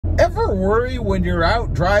Ever worry when you're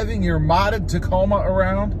out driving your modded Tacoma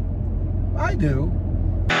around? I do.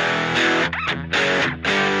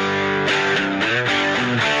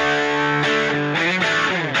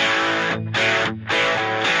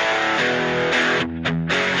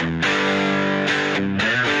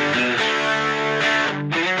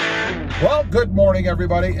 Well, good morning,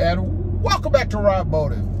 everybody, and welcome back to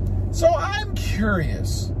RobMotive. So I'm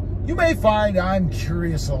curious. You may find I'm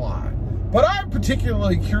curious a lot. But I'm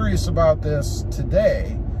particularly curious about this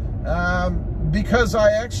today because I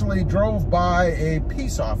actually drove by a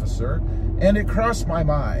peace officer and it crossed my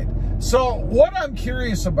mind. So what I'm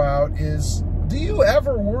curious about is, do you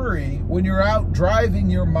ever worry when you're out driving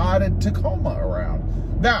your modded Tacoma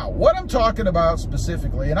around? Now, what I'm talking about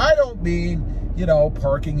specifically, and I don't mean, you know,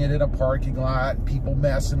 parking it in a parking lot, people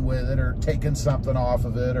messing with it or taking something off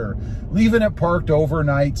of it or leaving it parked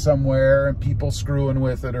overnight somewhere and people screwing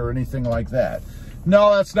with it or anything like that.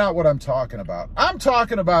 No, that's not what I'm talking about. I'm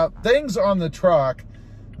talking about things on the truck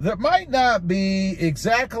that might not be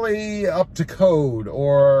exactly up to code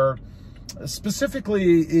or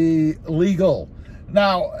specifically legal.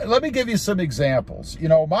 Now, let me give you some examples. You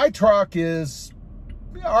know, my truck is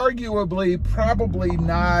arguably probably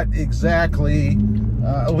not exactly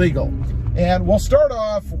legal. And we'll start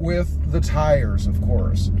off with the tires, of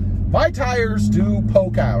course. My tires do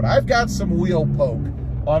poke out. I've got some wheel poke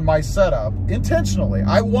on my setup intentionally.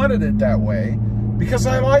 I wanted it that way because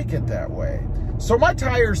I like it that way. So my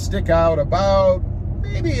tires stick out about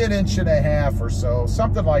maybe 1.5 inches or so,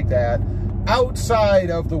 something like that,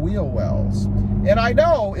 outside of the wheel wells. And I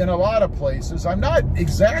know in a lot of places, I'm not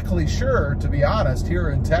exactly sure, to be honest, here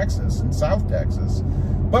in Texas, in South Texas,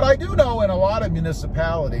 but I do know in a lot of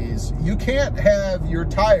municipalities, you can't have your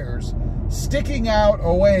tires sticking out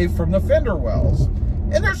away from the fender wells.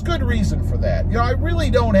 And there's good reason for that. You know, I really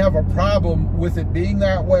don't have a problem with it being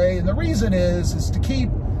that way. And the reason is to keep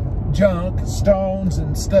junk, stones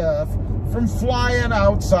and stuff from flying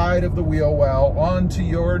outside of the wheel well onto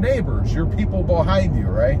your neighbors, your people behind you,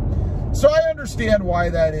 right? So I understand why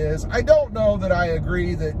that is. I don't know that I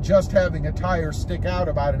agree that just having a tire stick out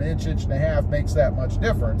about 1.5 inches makes that much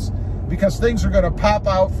difference, because things are going to pop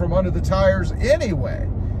out from under the tires anyway,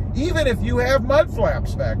 even if you have mud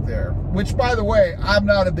flaps back there, which, by the way, I'm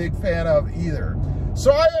not a big fan of either.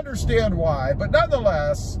 So I understand why, but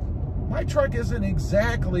nonetheless, my truck isn't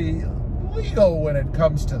exactly legal when it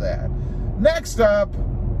comes to that. Next up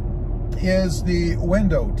is the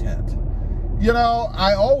window tint. You know,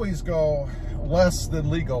 I always go less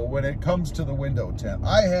than legal when it comes to the window tint.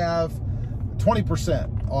 I have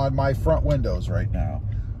 20% on my front windows right now.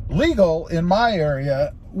 Legal in my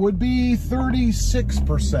area would be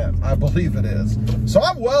 36%, I believe it is. So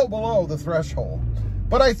I'm well below the threshold.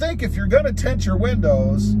 But I think if you're going to tint your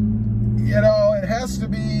windows, you know, it has to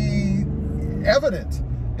be evident.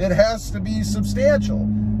 It has to be substantial,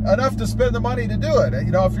 enough to spend the money to do it.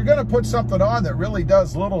 You know, if you're going to put something on that really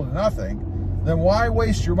does little to nothing, then why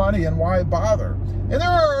waste your money and why bother? And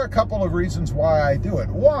there are a couple of reasons why I do it.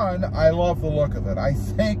 One, I love the look of it. I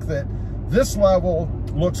think that this level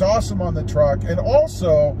looks awesome on the truck and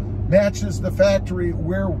also matches the factory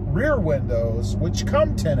rear windows, which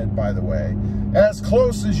come tinted, by the way, as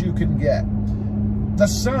close as you can get. The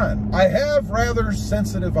sun. I have rather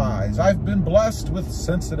sensitive eyes. I've been blessed with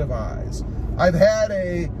sensitive eyes. I've had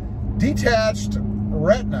a detached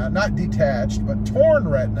retina, not detached, but torn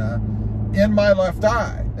retina in my left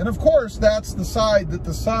eye. And of course, that's the side that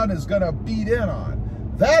the sun is going to beat in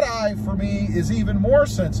on. That eye, for me, is even more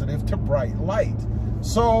sensitive to bright light.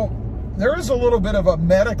 So there is a little bit of a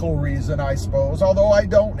medical reason, I suppose, although I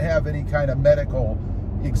don't have any kind of medical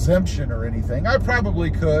exemption or anything. I probably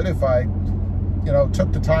could if I, you know,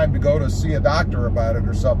 took the time to go to see a doctor about it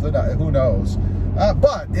or something. Who knows?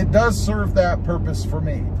 But it does serve that purpose for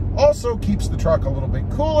me. Also keeps the truck a little bit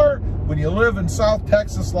cooler when you live in South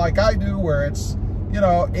Texas like I do, where it's, you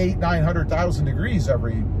know, 800,000–900,000 degrees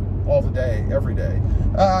every day.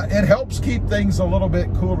 It helps keep things a little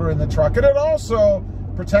bit cooler in the truck, and it also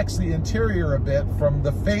protects the interior a bit from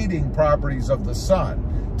the fading properties of the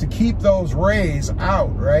sun to keep those rays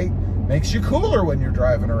out, right? Makes you cooler when you're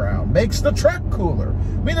driving around, makes the truck cooler.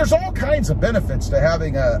 I mean, there's all kinds of benefits to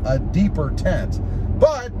having a deeper tint,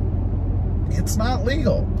 but it's not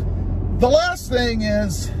legal. The last thing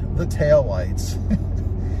is the taillights.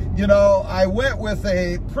 You know, I went with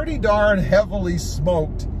a pretty darn heavily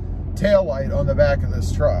smoked taillight on the back of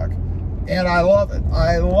this truck, and I love it.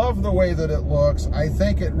 I love the way that it looks. I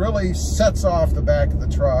think it really sets off the back of the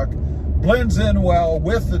truck, blends in well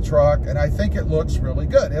with the truck, and I think it looks really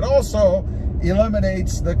good. It also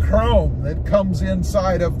eliminates the chrome that comes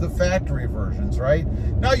inside of the factory versions, right?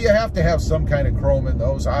 Now you have to have some kind of chrome in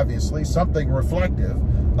those, obviously, something reflective.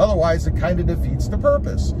 Otherwise, it kind of defeats the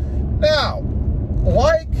purpose. Now,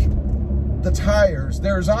 like the tires,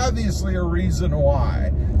 there's obviously a reason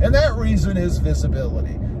why, and that reason is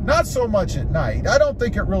visibility. Not so much at night. I don't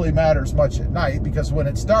think it really matters much at night, because when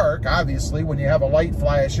it's dark, obviously, when you have a light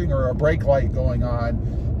flashing or a brake light going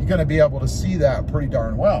on, you're going to be able to see that pretty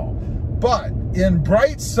darn well. But in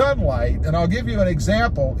bright sunlight, and I'll give you an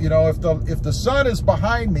example, you know, if the sun is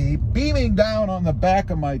behind me, beaming down on the back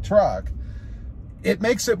of my truck, it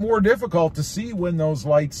makes it more difficult to see when those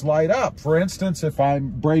lights light up. For instance, if I'm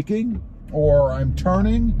braking or I'm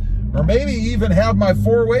turning, or maybe even have my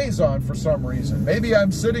four ways on for some reason. Maybe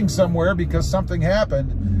I'm sitting somewhere because something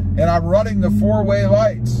happened and I'm running the four-way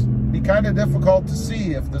lights. It'd be kind of difficult to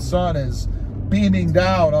see if the sun is beaming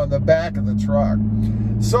down on the back of the truck.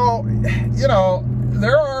 So, you know,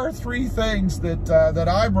 there are three things that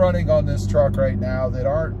I'm running on this truck right now that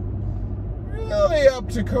aren't really up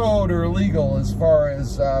to code or legal as far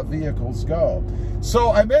as vehicles go.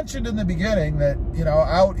 So I mentioned in the beginning that, you know,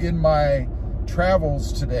 out in my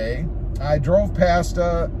travels today, I drove past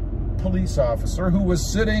a police officer who was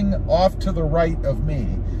sitting off to the right of me,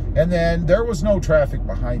 and then there was no traffic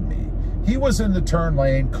behind me. He was in the turn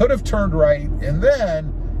lane, could have turned right, and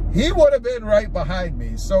then he would have been right behind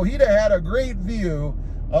me. So he'd have had a great view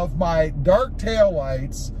of my dark tail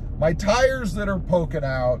lights, my tires that are poking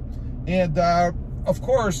out, and of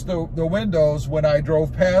course the windows when I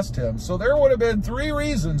drove past him. So there would have been three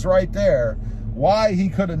reasons right there why he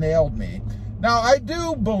could have nailed me. Now, I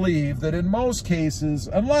do believe that in most cases,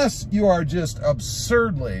 unless you are just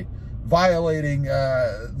absurdly violating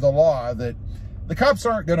the law, that the cops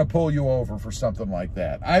aren't going to pull you over for something like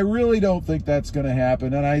that. I really don't think that's going to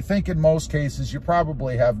happen, and I think in most cases you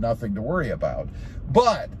probably have nothing to worry about.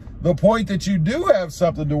 But the point that you do have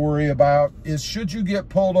something to worry about is should you get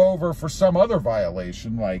pulled over for some other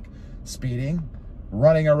violation, like speeding,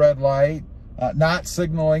 running a red light, not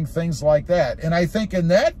signaling, things like that. And I think in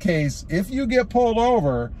that case, if you get pulled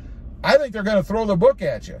over, I think they're going to throw the book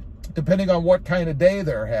at you, depending on what kind of day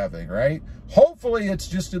they're having, right? Hopefully it's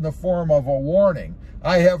just in the form of a warning.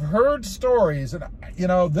 I have heard stories, and you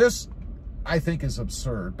know, this I think is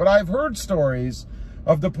absurd, but I've heard stories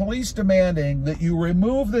of the police demanding that you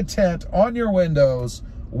remove the tint on your windows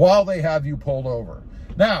while they have you pulled over.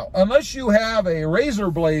 Now, unless you have a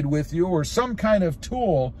razor blade with you or some kind of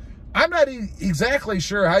tool, I'm not exactly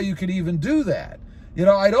sure how you could even do that. You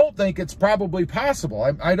know, I don't think it's probably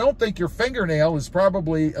possible. I don't think your fingernail is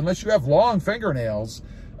probably, unless you have long fingernails,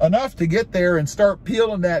 enough to get there and start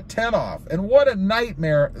peeling that tint off. And what a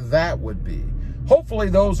nightmare that would be. Hopefully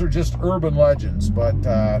those are just urban legends, but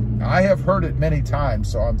I have heard it many times,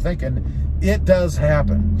 so I'm thinking it does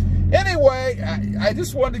happen. Anyway, I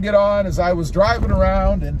just wanted to get on as I was driving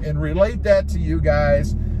around and relate that to you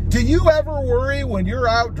guys. Do you ever worry when you're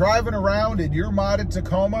out driving around in your modded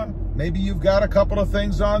Tacoma? Maybe you've got a couple of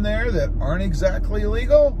things on there that aren't exactly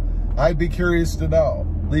legal? I'd be curious to know.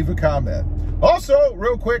 Leave a comment. Also,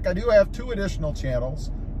 real quick, I do have two additional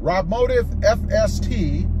channels. RobMotive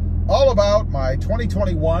FST, all about my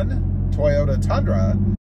 2021 Toyota Tundra.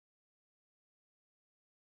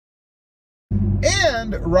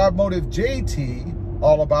 And RobMotive JT,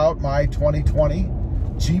 all about my 2020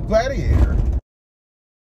 Jeep Gladiator.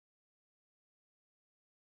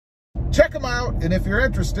 Check them out, and if you're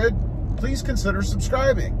interested, please consider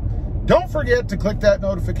subscribing. Don't forget to click that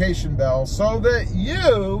notification bell so that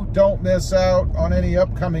you don't miss out on any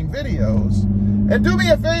upcoming videos. And do me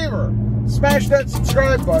a favor, smash that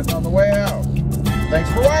subscribe button on the way out.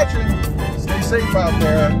 Thanks for watching. Stay safe out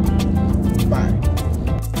there. Bye.